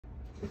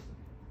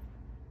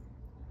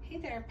Hey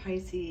there,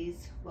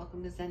 Pisces.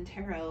 Welcome to Zen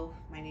Tarot.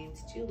 My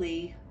name's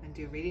Julie. I'm going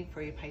to do a reading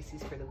for you,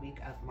 Pisces, for the week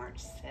of March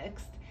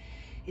 6th.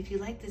 If you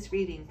like this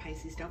reading,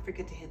 Pisces, don't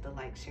forget to hit the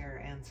like,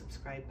 share, and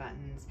subscribe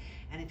buttons.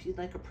 And if you'd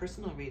like a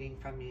personal reading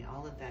from me,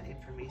 all of that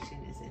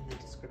information is in the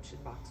description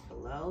box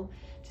below.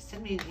 Just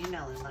send me an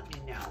email and let me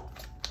know.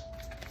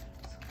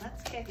 So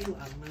let's get you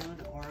a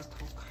Moon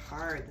Oracle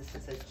card. This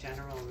is a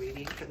general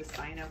reading for the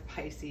sign of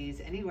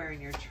Pisces. Anywhere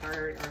in your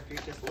chart, or if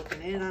you're just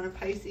looking in on a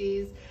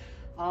Pisces,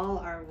 all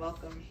are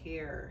welcome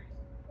here.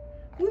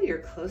 Ooh, you're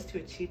close to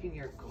achieving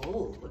your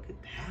goal. Look at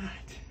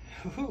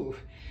that. Ooh,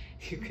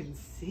 you can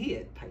see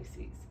it,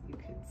 Pisces. You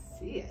can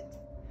see it.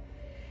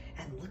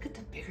 And look at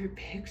the bigger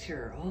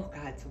picture. Oh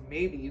God, so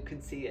maybe you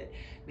can see it.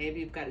 Maybe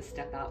you've got to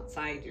step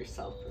outside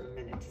yourself for a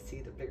minute to see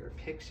the bigger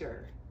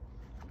picture.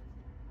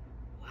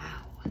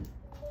 Wow.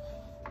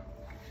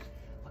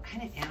 What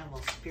kind of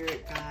animal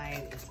spirit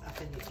guide is up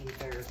in the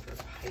ether for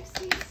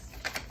Pisces?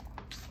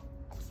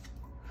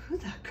 Ooh,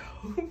 the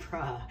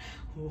cobra.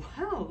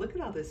 Wow, look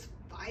at all this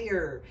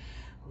fire.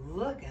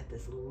 Look at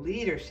this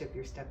leadership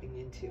you're stepping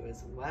into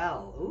as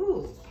well.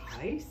 Ooh,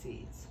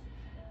 Pisces,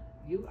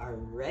 you are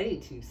ready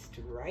to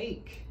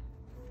strike.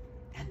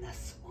 And the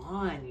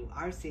swan, you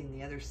are seeing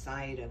the other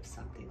side of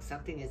something.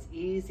 Something is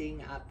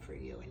easing up for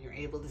you, and you're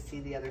able to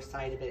see the other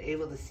side of it,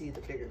 able to see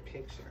the bigger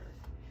picture.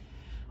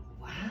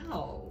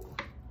 Wow.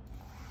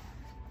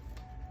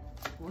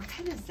 What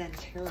kind of Zen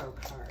Tarot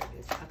card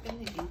is up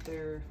in the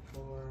ether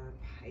for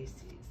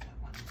Pisces?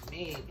 That one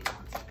maybe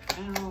wants to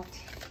come out.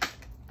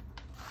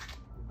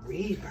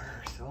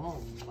 Rebirth, oh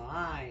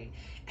my.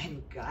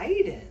 And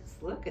guidance,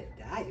 look at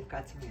that. You've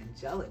got some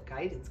angelic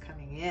guidance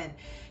coming in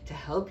to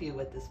help you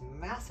with this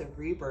massive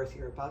rebirth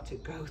you're about to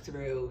go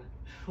through.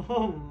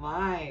 Oh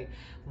my,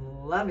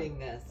 loving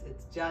this.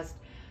 It's just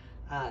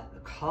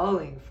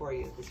calling for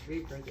you. This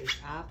rebirth is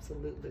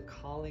absolutely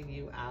calling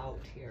you out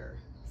here,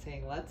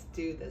 saying, let's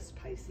do this,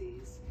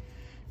 Pisces.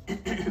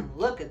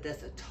 Look at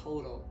this, a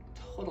total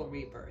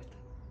rebirth.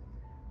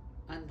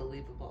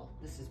 Unbelievable.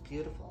 This is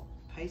beautiful.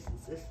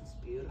 Pisces, this is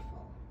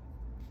beautiful.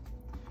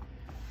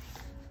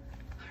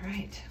 All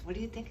right, what are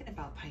you thinking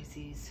about,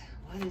 Pisces?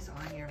 What is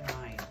on your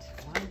mind?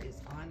 What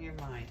is on your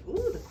mind?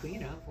 Ooh, the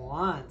Queen of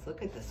Wands.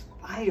 Look at this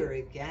fire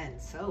again.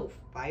 So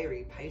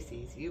fiery,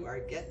 Pisces. You are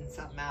getting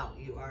something out.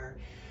 You are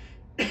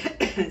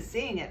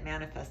seeing it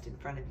manifest in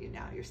front of you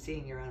now. You're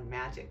seeing your own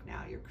magic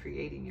now. You're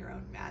creating your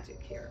own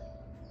magic here.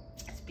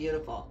 It's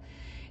beautiful.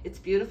 It's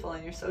beautiful,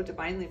 and you're so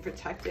divinely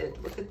protected.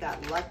 Look at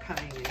that luck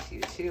coming into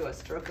you too, a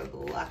stroke of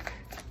luck.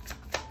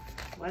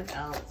 What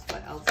else?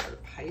 What else for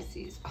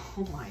Pisces?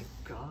 Oh my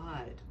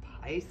God,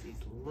 Pisces,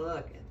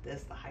 look at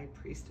this. The High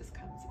Priestess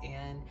comes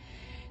in.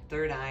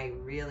 Third eye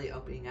really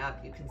opening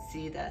up. You can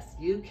see this.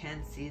 You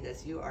can see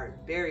this. You are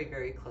very,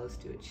 very close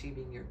to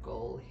achieving your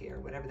goal here.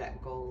 Whatever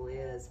that goal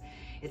is,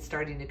 it's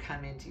starting to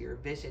come into your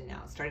vision now.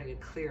 It's starting to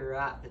clear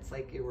up. It's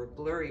like you were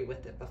blurry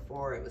with it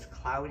before. It was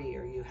cloudy,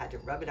 or you had to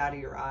rub it out of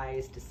your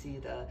eyes to see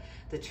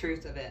the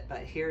truth of it. But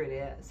here it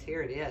is.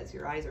 Here it is.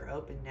 Your eyes are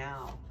open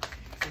now,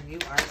 and you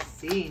are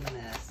seeing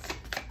this.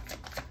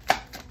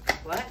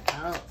 What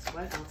else?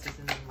 What else is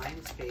in the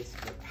mind space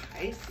for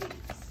Pisces?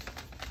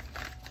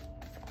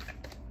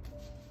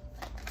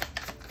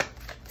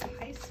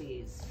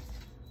 Pisces.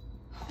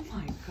 Oh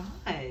my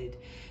God.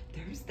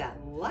 There's that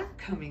luck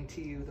coming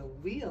to you. The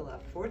Wheel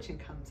of Fortune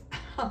comes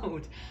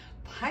out.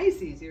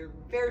 Pisces, you're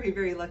very,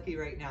 very lucky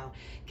right now.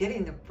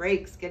 Getting the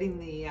breaks, getting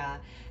the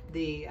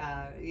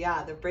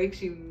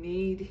breaks you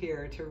need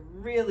here to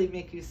really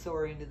make you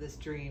soar into this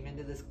dream,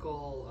 into this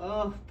goal.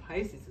 Oh,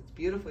 Pisces, it's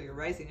beautiful. You're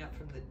rising up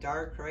from the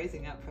dark,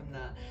 rising up from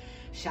the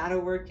shadow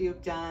work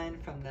you've done,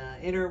 from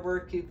the inner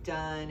work you've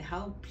done.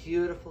 How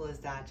beautiful is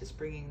that? Just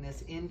bringing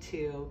this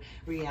into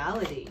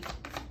reality.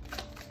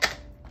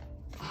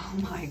 Oh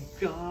my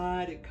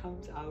God, it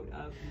comes out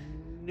of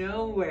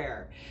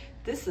nowhere.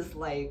 This is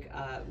like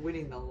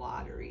winning the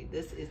lottery.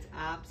 This is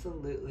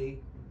absolutely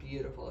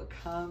beautiful. It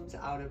comes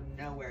out of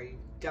nowhere. You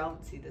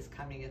don't see this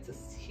coming. It's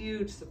a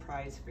huge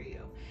surprise for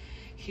you.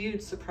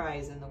 Huge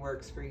surprise in the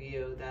works for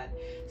you that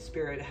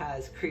Spirit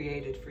has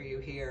created for you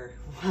here.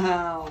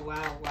 Wow,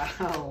 wow,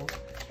 wow.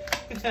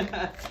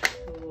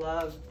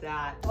 Love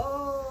that.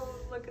 Oh,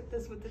 look at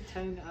this with the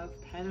 10 of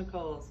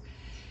Pentacles.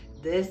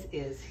 This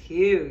is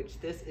huge.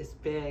 This is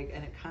big,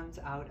 and it comes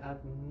out of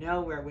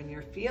nowhere. When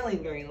you're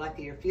feeling very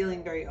lucky, you're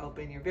feeling very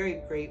open, you're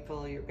very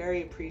grateful, you're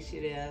very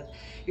appreciative.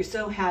 You're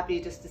so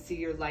happy just to see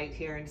your light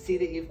here and see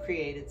that you've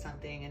created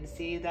something and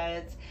see that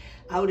it's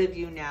out of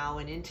you now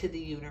and into the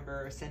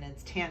universe and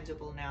it's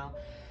tangible now.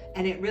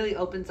 And it really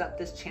opens up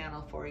this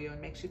channel for you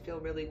and makes you feel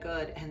really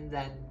good. And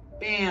then,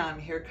 bam,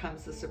 here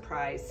comes the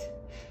surprise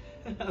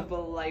of a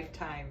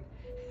lifetime.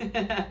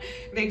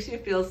 Makes you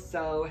feel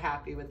so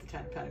happy with the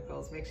 10 of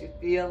Pentacles. Makes you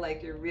feel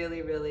like you're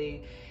really,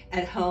 really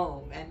at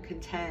home and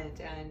content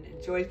and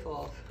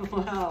joyful.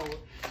 Wow.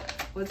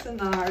 What's in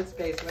the heart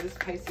space? What is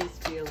Pisces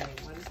feeling?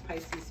 What is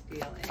Pisces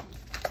feeling?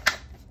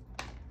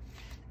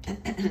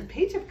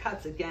 Page of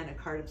Cups, again, a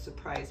card of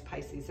surprise,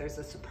 Pisces. There's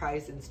a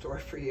surprise in store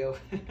for you.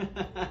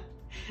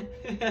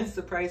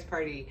 Surprise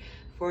party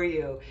for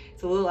you.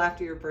 It's a little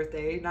after your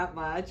birthday, not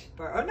much,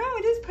 but oh no,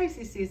 it is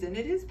Pisces season.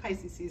 It is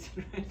Pisces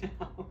season right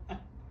now.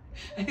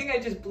 I think I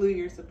just blew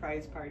your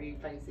surprise party,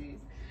 Pisces.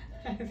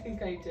 I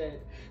think I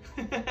did.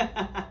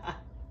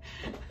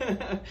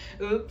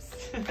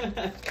 Oops.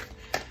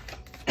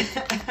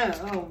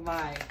 Oh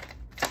my.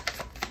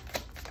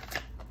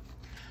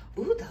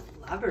 Ooh, the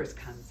Lovers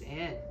comes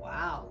in.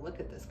 Wow,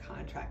 look at this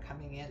contract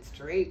coming in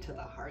straight to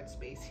the heart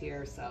space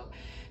here. So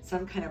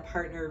some kind of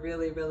partner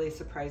really, really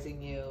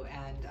surprising you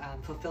and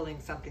fulfilling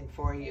something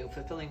for you,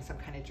 fulfilling some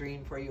kind of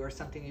dream for you or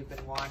something you've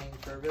been wanting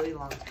for a really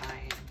long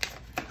time.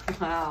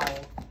 Wow.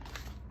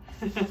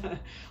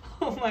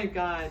 Oh my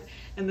God.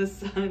 And the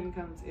sun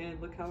comes in.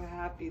 Look how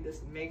happy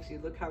this makes you.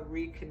 Look how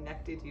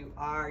reconnected you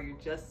are. You're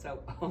just so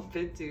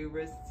open to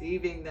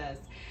receiving this.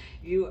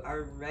 You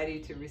are ready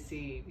to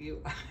receive.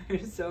 You are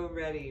so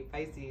ready,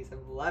 Pisces.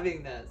 I'm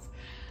loving this.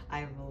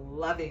 I'm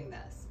loving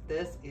this.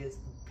 This is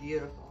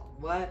beautiful.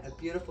 What a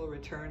beautiful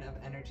return of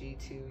energy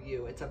to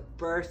you. It's a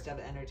burst of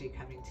energy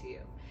coming to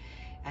you.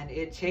 And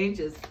it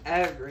changes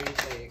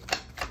everything.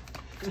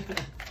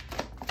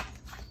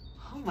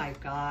 Oh my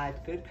God,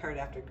 good card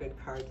after good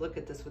card. Look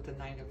at this with the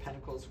Nine of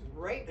Pentacles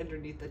right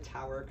underneath the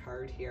Tower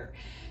card here.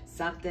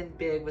 Something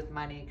big with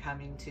money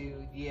coming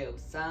to you.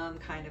 Some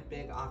kind of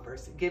big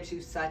offers. It gives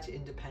you such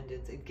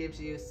independence. It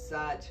gives you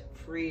such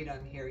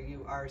freedom here.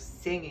 You are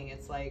singing.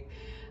 It's like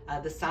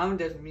the sound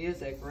of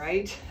music,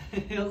 right?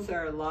 Hills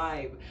are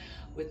alive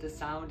with the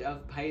sound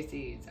of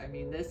Pisces. I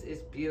mean, this is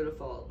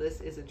beautiful. This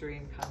is a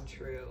dream come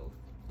true.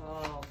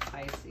 Oh,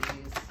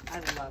 Pisces, I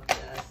love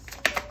this.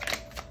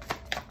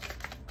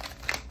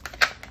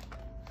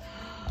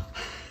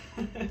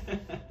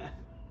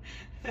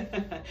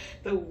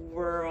 The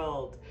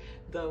world,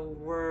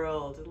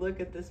 look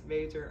at this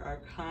major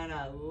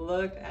arcana.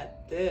 Look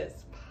at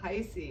this,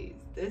 Pisces.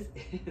 This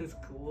is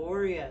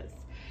glorious.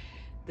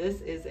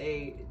 This is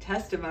a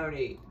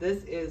testimony.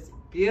 This is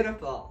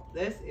beautiful.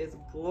 This is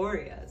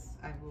glorious.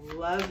 I'm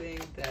loving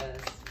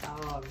this.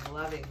 Oh, I'm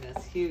loving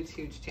this. Huge,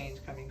 huge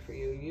change coming for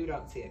you. You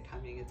don't see it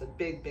coming. It's a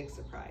big, big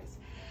surprise.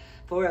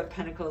 Four of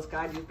Pentacles,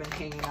 God, you've been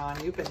hanging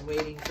on. You've been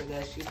waiting for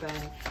this. You've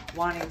been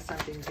wanting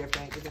something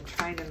different. You've been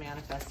trying to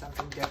manifest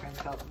something different.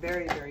 Felt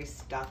very, very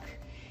stuck.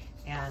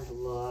 And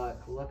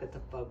look at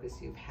the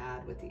focus you've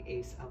had with the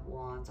Ace of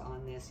Wands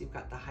on this. You've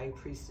got the High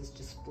Priestess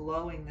just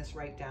flowing this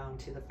right down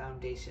to the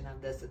foundation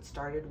of this. It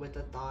started with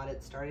a thought.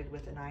 It started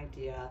with an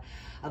idea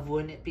of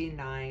wouldn't it be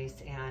nice?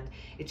 And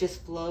it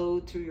just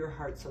flowed through your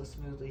heart so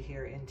smoothly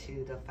here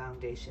into the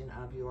foundation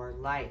of your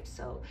life.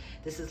 So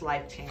this is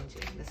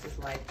life-changing. This is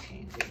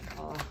life-changing.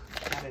 Oh,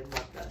 God, I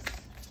love this.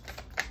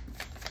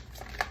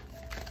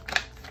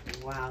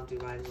 Wow, do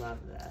I love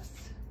this.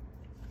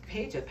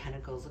 Page of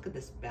Pentacles, look at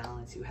this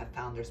balance you have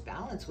found. There's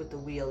balance with the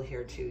wheel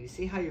here too. You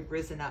see how you've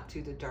risen up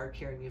through the dark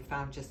here and you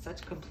found just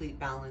such complete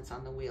balance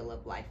on the wheel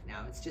of life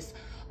now. It's just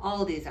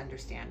all these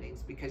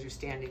understandings because you're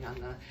standing on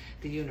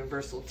the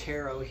universal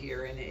tarot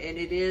here, and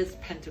it is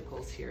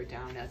Pentacles here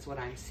down. That's what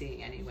I'm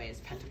seeing anyway, is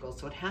Pentacles.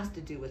 So it has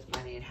to do with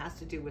money. It has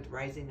to do with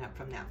rising up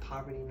from that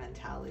poverty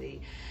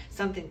mentality.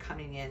 Something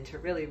coming in to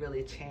really,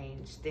 really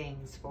change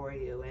things for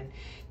you and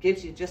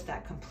gives you just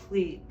that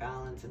complete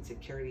balance and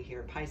security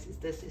here. Pisces,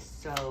 this is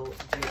so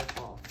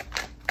beautiful.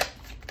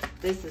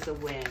 This is a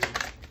win.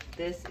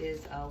 This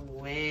is a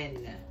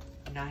win.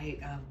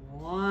 Knight of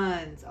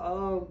Wands.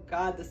 Oh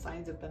God, the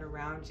signs have been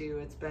around you.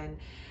 It's been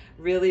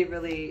really,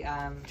 really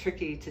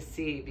tricky to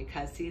see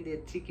because see the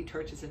tiki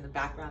torches in the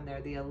background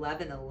there, the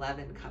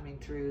 1111 coming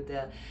through,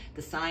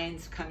 the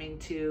signs coming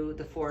to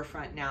the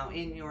forefront now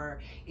in your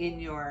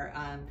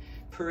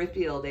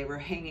peripheral. They were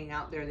hanging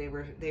out there.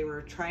 They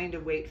were trying to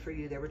wait for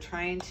you. They were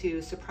trying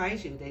to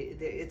surprise you.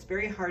 It's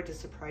very hard to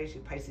surprise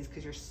you, Pisces,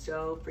 because you're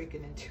so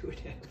freaking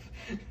intuitive.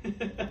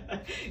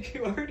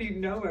 You already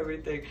know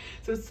everything.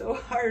 So it's so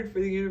hard for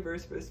the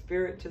universe, for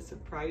spirit to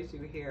surprise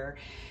you here.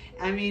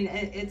 I mean,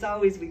 it's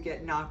always we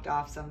get knocked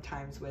off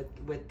sometimes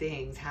with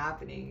things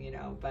happening, you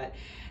know, but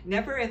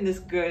never in this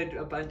good,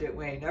 abundant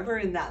way. Never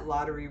in that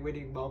lottery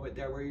winning moment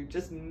there where you're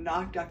just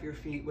knocked off your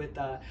feet with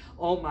the,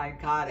 oh my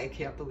God, I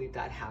can't believe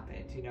that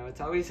happened. You know, it's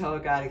always, oh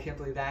God, I can't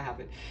believe that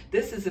happened.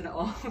 This is an,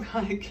 oh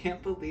God, I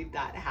can't believe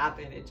that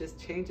happened. It just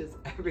changes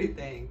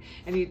everything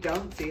and you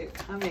don't see it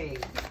coming.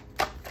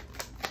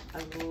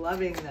 I'm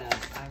loving this.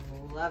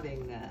 I'm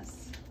loving this.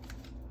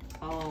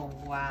 Oh,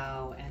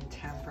 wow. And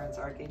Temperance,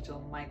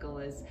 Archangel Michael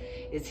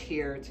is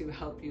here to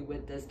help you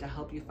with this, to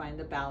help you find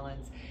the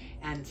balance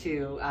and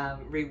to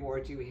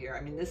reward you here.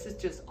 I mean, this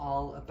is just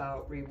all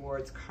about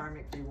rewards,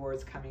 karmic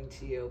rewards coming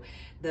to you.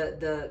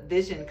 The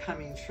vision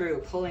coming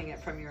true, pulling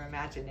it from your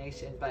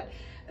imagination, but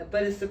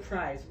a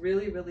surprise,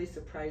 really, really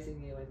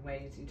surprising you in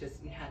ways you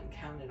hadn't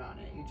counted on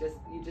it. You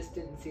just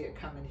didn't see it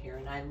coming here.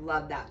 And I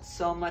love that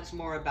so much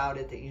more about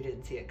it, that you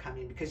didn't see it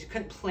coming because you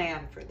couldn't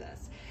plan for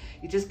this.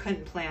 You just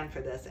couldn't plan for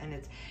this. And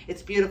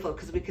it's beautiful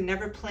because we can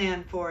never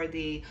plan for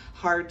the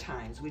hard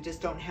times. We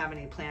just don't have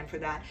any plan for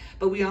that.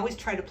 But we always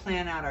try to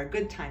plan out our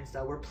good times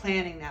though. We're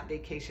planning that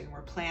vacation.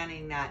 We're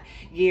planning that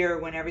year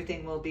when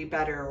everything will be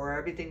better, or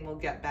everything will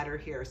get better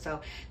here.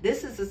 So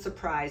this is a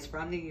surprise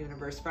from the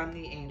universe, from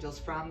the angels,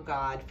 from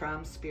God,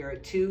 from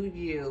spirit to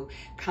you.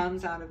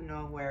 Comes out of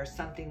nowhere,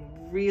 something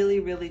really,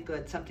 really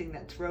good, something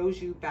that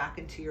throws you back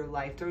into your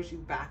life, throws you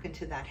back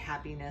into that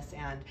happiness,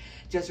 and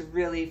just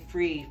really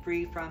free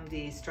from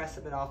the stress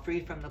of it all, free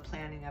from the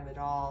planning of it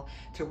all,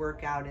 to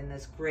work out in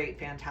this great,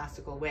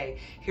 fantastical way.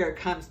 Here it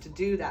comes to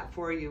do that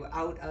for you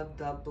out of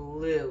the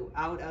blue,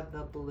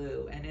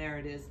 and there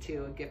it is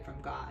too, a gift from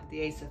God.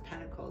 The Ace of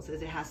Pentacles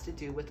is, it has to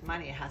do with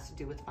money, it has to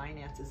do with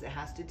finances, it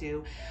has to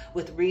do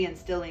with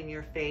reinstilling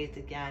your faith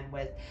again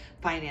with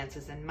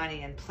finances and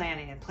money and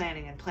planning and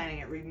planning and planning.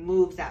 It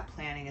removes that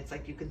planning. It's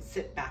like you can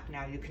sit back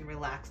now, you can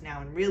relax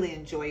now and really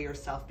enjoy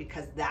yourself,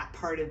 because that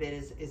part of it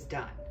is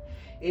done.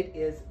 It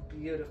is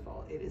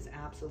beautiful. It is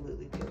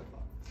absolutely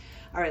beautiful.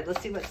 All right,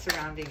 let's see what's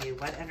surrounding you.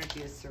 What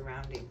energy is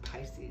surrounding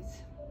Pisces?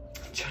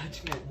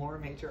 Judgment, more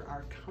major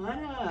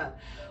arcana.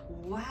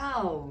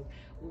 Wow.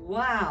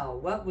 Wow.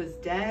 What was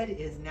dead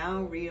is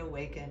now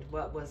reawakened.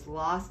 What was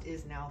lost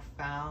is now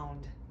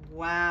found.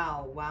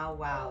 Wow. Wow.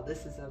 Wow.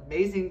 This is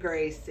Amazing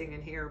Grace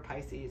singing here,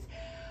 Pisces.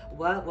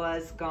 What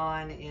was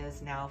gone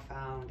is now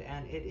found,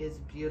 and it is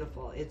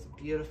beautiful. It's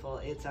beautiful.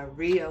 It's a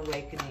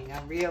reawakening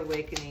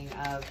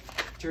of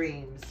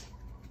dreams.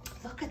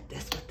 Look at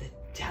this with the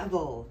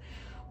Devil.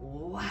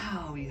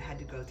 Wow, you had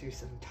to go through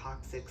some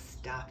toxic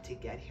stuff to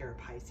get here,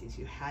 Pisces.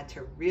 You had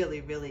to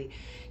really, really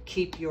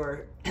keep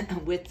your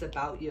wits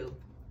about you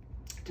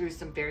through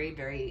some very,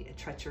 very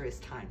treacherous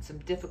times, some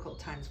difficult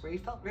times where you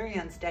felt very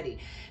unsteady.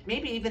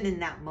 Maybe even in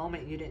that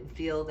moment you didn't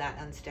feel that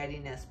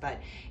unsteadiness, but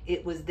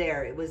it was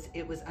there. It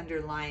was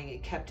underlying.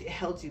 It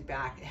held you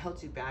back. It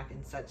held you back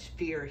in such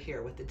fear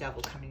here with the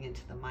Devil coming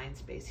into the mind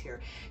space here.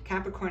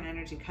 Capricorn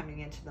energy coming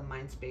into the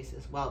mind space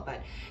as well.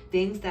 But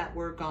things that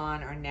were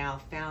gone are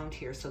now found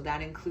here. So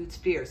that includes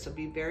fear. So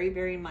be very,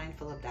 very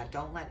mindful of that.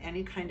 Don't let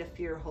any kind of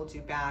fear hold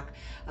you back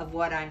of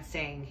what I'm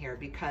saying here,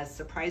 because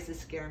surprises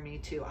scare me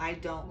too. I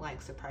don't like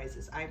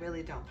surprises. I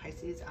really don't.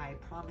 Pisces, I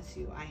promise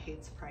you, I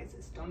hate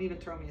surprises. Don't even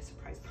throw me a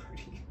surprise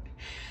party.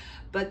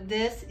 But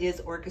this is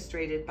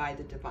orchestrated by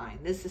the divine.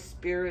 This is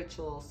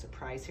spiritual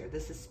surprise here.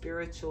 This is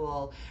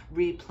spiritual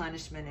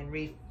replenishment and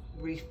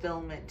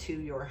refillment to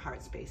your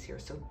heart space here.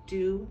 So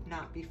do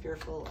not be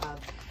fearful of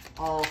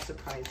all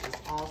surprises.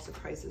 All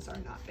surprises are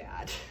not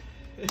bad.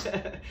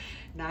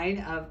 Nine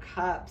of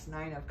Cups.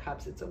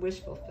 It's a wish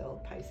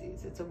fulfilled,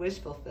 Pisces. It's a wish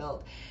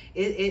fulfilled.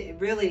 It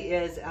really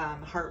is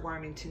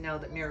heartwarming to know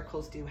that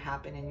miracles do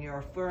happen, and you're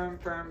a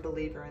firm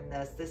believer in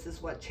this. This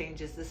is what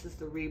changes. This is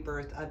the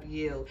rebirth of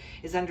you,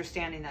 is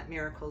understanding that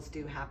miracles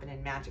do happen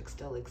and magic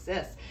still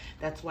exists.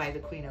 That's why the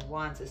Queen of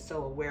Wands is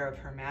so aware of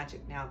her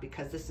magic now,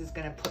 because this is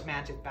going to put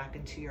magic back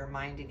into your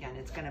mind again.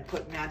 It's going to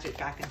put magic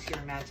back into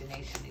your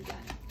imagination again.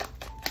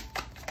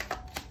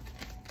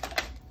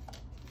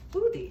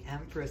 Ooh, the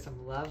Empress,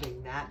 I'm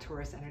loving that.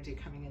 Taurus energy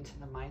coming into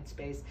the mind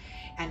space,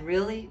 and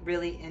really,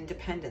 really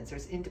independence.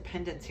 There's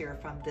independence here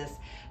from this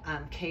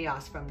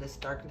chaos, from this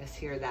darkness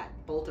here. That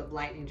bolt of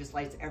lightning just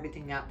lights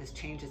everything up. This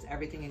changes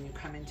everything, and you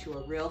come into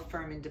a real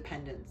firm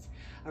independence,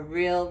 a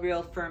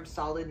real firm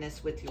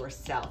solidness with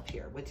yourself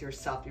here, with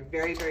yourself. You're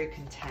very, very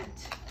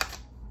content.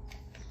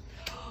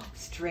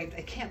 Strength.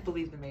 I can't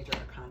believe the major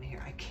arcana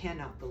here. I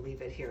cannot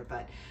believe it here.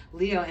 But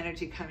Leo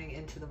energy coming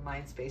into the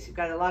mind space. You've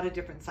got a lot of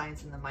different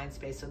signs in the mind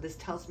space. So this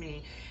tells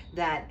me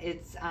that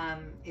it's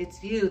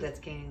you that's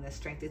gaining this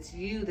strength. It's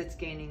you that's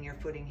gaining your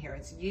footing here.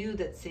 It's you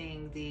that's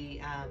seeing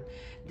the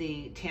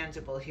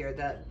tangible here,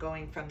 the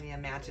going from the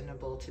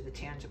imaginable to the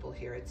tangible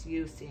here. It's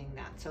you seeing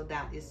that. So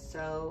that is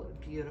so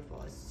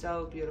beautiful. It's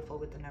so beautiful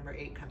with the number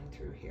 8 coming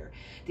through here.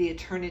 The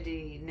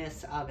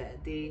eternity-ness of it,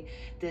 the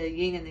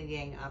yin and the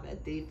yang of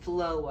it, the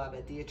flow of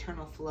it, the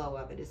eternal flow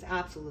of it is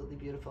absolutely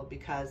beautiful,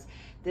 because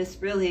this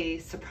really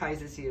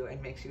surprises you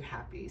and makes you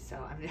happy. So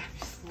I'm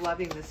just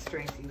loving the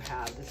strength you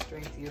have. The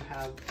strength you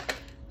have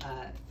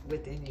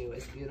within you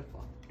is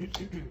beautiful.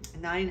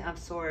 9 of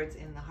Swords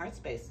in the heart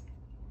space.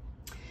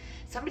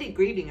 Somebody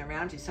grieving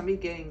around you, somebody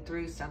getting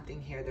through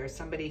something here. There's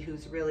somebody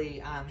who's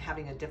really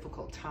having a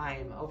difficult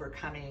time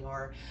overcoming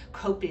or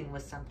coping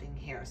with something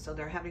here. So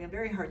they're having a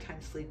very hard time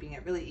sleeping.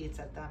 It really eats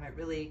at them. It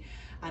really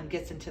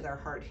gets into their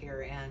heart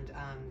here, and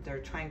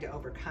they're trying to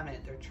overcome it.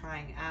 They're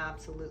trying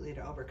absolutely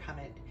to overcome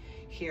it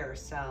here.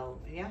 So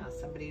yeah,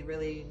 somebody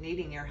really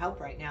needing your help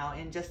right now,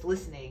 and just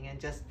listening,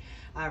 and just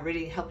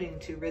really helping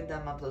to rid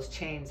them of those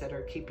chains that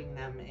are keeping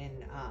them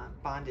in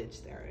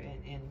bondage there,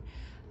 in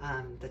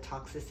the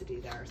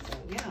toxicity there. So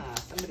yeah,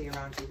 somebody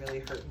around you really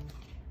hurting.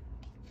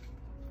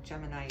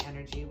 Gemini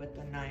energy with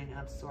the 9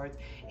 of Swords.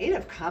 8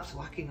 of Cups,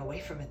 walking away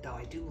from it though.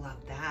 I do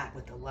love that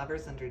with the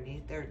Lovers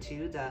underneath there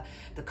too.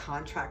 The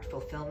contract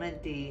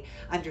fulfillment, the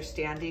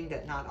understanding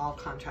that not all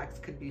contracts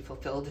could be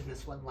fulfilled in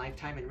this one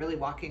lifetime, and really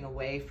walking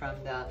away from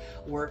the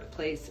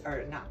workplace,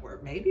 or not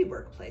work, maybe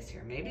workplace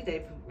here. Maybe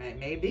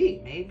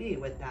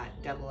with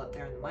that devil up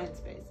there in the mind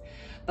space.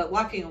 But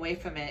walking away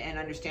from it and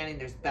understanding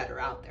there's better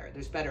out there.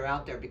 There's better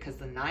out there because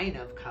the 9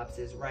 of Cups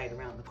is right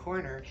around the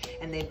corner,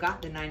 and they've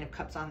got the 9 of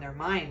Cups on their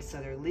mind, so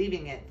they're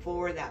leaving it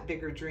for that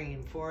bigger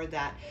dream, for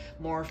that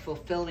more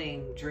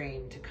fulfilling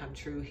dream to come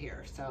true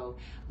here. So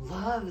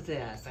love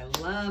this. I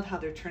love how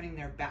they're turning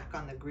their back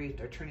on the grief.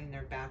 They're turning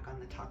their back on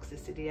the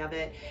toxicity of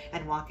it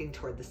and walking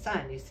toward the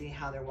sun. You see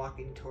how they're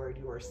walking toward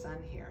your sun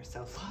here.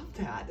 So love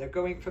that. They're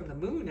going from the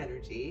moon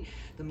energy.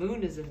 The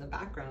moon is in the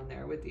background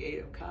there with the 8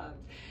 of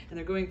Cups, and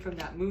they're going from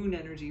that moon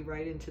energy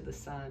right into the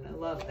sun. I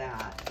love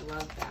that. I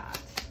love that.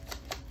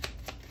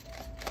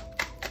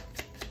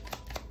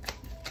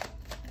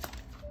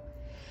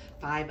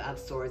 Five of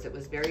Swords. It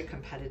was very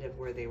competitive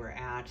where they were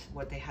at,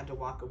 what they had to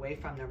walk away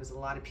from. There was a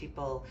lot of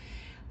people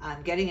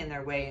getting in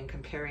their way and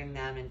comparing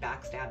them and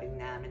backstabbing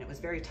them, and it was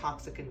a very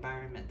toxic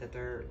environment that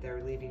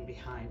they're leaving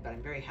behind. But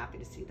I'm very happy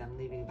to see them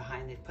leaving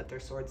behind. They've put their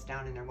swords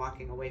down and they're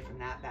walking away from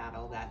that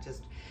battle that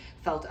just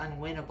felt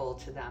unwinnable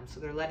to them.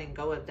 So they're letting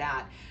go of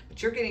that.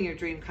 But you're getting your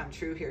dream come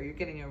true here. You're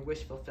getting your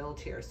wish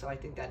fulfilled here. So I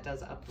think that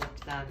does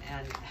uplift them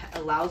and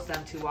allows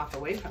them to walk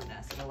away from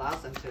this. It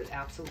allows them to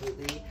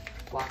absolutely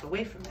walk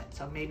away from it.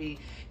 So maybe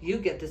you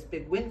get this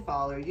big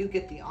windfall, or you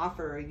get the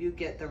offer, or you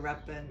get the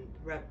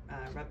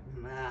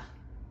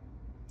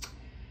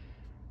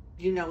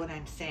you know what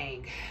I'm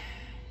saying,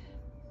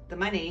 the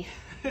money.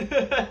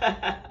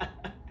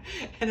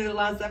 And it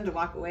allows them to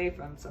walk away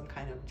from some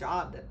kind of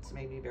job that's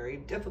maybe very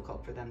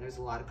difficult for them. There's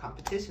a lot of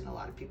competition, a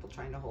lot of people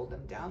trying to hold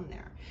them down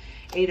there.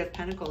 8 of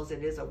Pentacles,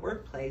 it is a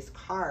workplace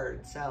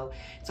card. So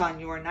it's on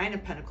your 9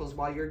 of Pentacles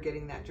while you're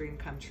getting that dream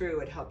come true.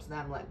 It helps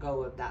them let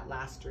go of that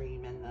last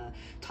dream and the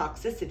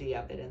toxicity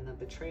of it and the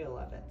betrayal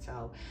of it.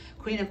 So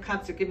Queen of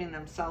Cups are giving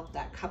themselves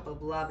that cup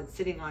of love. It's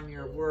sitting on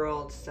your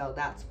world. So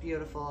that's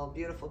beautiful,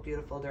 beautiful,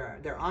 beautiful.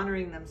 They're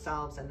honoring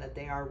themselves and that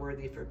they are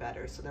worthy for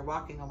better. So they're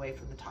walking away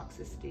from the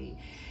toxicity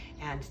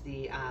and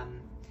the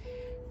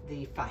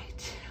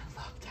fight. I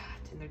love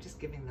that. And they're just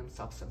giving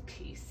themselves some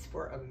peace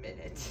for a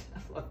minute.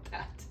 I love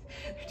that.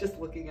 They're just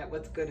looking at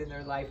what's good in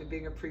their life and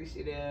being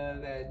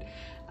appreciative. And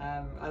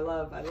I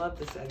love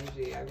this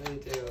energy. I really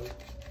do.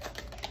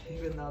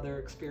 Even though they're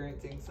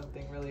experiencing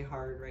something really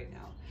hard right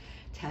now.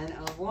 10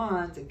 of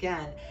Wands,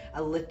 again,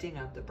 a lifting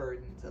of the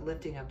burdens, a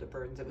lifting of the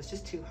burdens. It was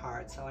just too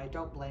hard, so I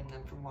don't blame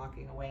them from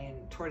walking away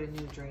and toward a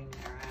new dream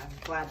there. I'm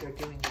glad they're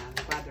doing that.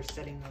 I'm glad they're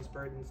setting those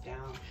burdens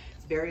down.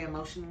 It's very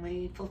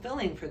emotionally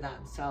fulfilling for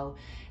them. So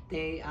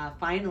they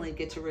finally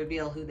get to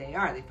reveal who they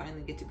are. They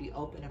finally get to be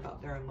open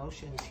about their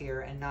emotions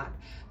here and not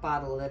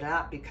bottle it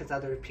up because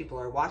other people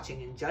are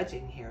watching and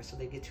judging here. So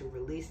they get to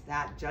release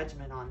that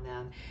judgment on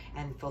them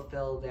and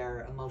fulfill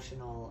their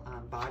emotional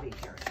body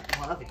here. So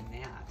I'm loving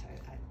that.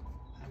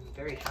 I'm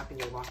very happy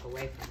they walk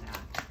away from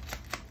that.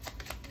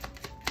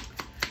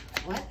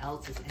 What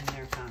else is in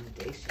their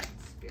foundation,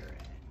 Spirit?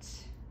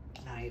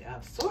 Knight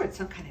of Swords,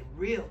 some kind of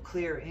real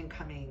clear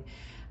incoming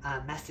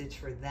message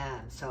for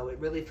them. So it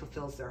really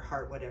fulfills their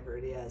heart, whatever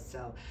it is.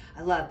 So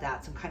I love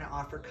that. Some kind of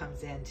offer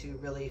comes in to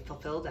really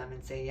fulfill them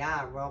and say,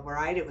 yeah, well,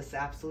 right, it was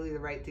absolutely the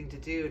right thing to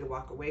do to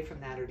walk away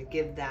from that, or to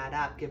give that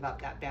up, give up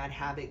that bad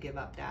habit, give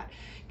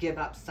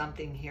up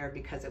something here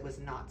because it was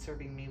not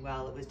serving me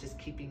well. It was just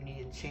keeping me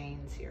in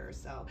chains here.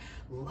 So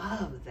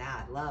love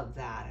that, love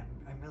that.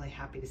 I'm really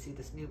happy to see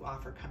this new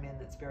offer come in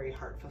that's very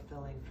heart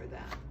fulfilling for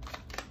them.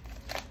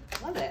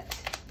 Love it.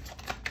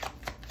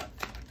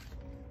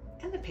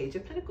 And the Page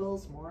of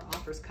Pentacles, more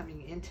offers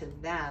coming into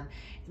them.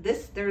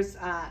 There's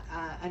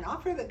an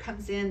offer that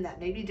comes in that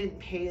maybe didn't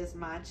pay as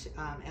much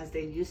as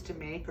they used to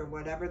make, or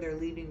whatever they're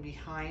leaving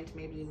behind,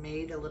 maybe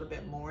made a little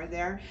bit more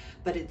there,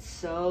 but it's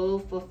so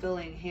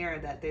fulfilling here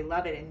that they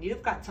love it. And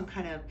you've got some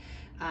kind of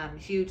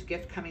huge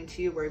gift coming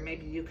to you where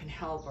maybe you can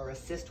help or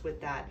assist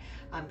with that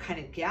kind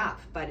of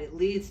gap, but it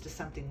leads to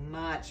something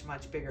much,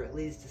 much bigger. It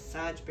leads to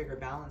such bigger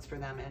balance for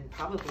them and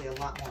probably a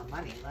lot more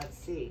money. Let's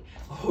see.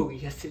 Oh,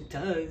 yes, it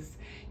does.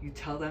 You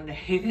tell them to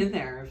hang in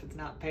there. If it's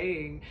not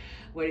paying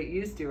what it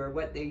used to, or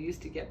what they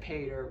used to get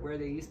paid, or where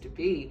they used to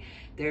be,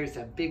 there's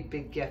a big,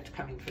 big gift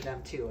coming for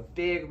them too. A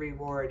big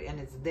reward, and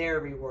it's their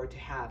reward to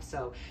have.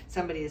 So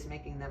somebody is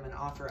making them an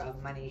offer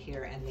of money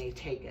here, and they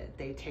take it.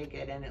 They take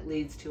it, and it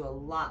leads to a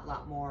lot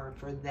more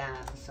for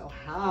them. So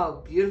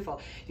how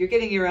beautiful. You're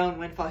getting your own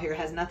windfall here. It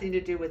has nothing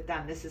to do with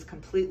them. This is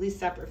completely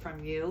separate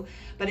from you,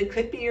 but it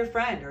could be your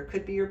friend, or it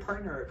could be your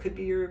partner, or it could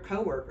be your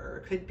coworker, or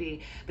it could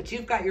be, but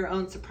you've got your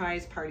own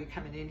surprise party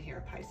coming in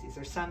here, Pisces.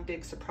 There's some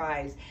big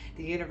surprise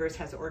the universe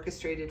has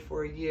orchestrated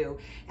for you,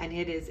 and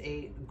it is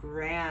a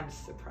grand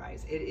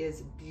surprise. It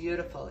is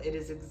beautiful. It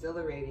is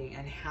exhilarating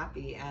and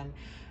happy, and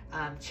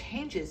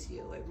changes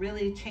you. It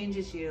really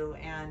changes you,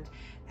 and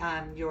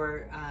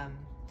your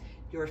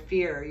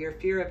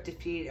fear of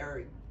defeat,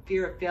 or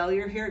fear of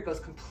failure here, it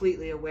goes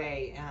completely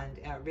away, and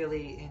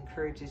really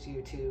encourages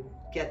you to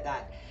get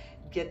that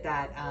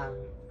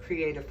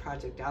creative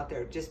project out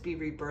there. Just be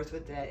rebirthed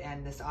with it,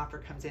 and this offer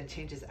comes in,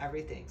 changes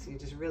everything. So you're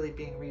just really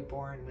being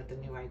reborn with a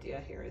new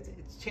idea here. It's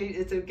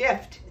a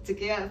gift. It's a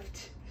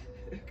gift.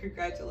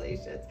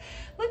 Congratulations.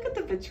 Look at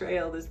the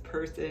betrayal of this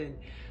person.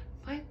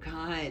 My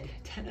God,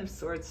 10 of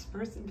Swords. This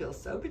person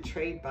feels so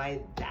betrayed by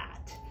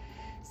that.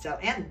 So,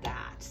 and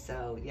that.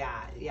 So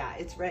yeah,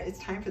 it's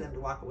time for them to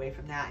walk away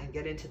from that and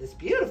get into this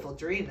beautiful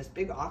dream, this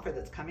big offer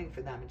that's coming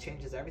for them. It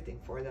changes everything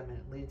for them, and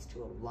it leads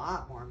to a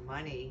lot more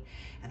money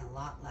and a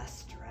lot less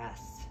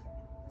stress.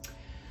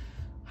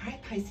 All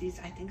right, Pisces,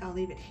 I think I'll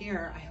leave it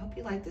here. I hope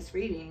you liked this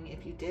reading.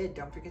 If you did,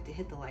 don't forget to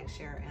hit the like,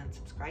 share, and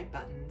subscribe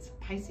buttons.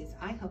 Pisces,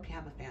 I hope you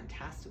have a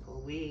fantastical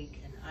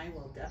week, and I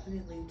will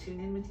definitely tune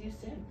in with you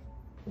soon.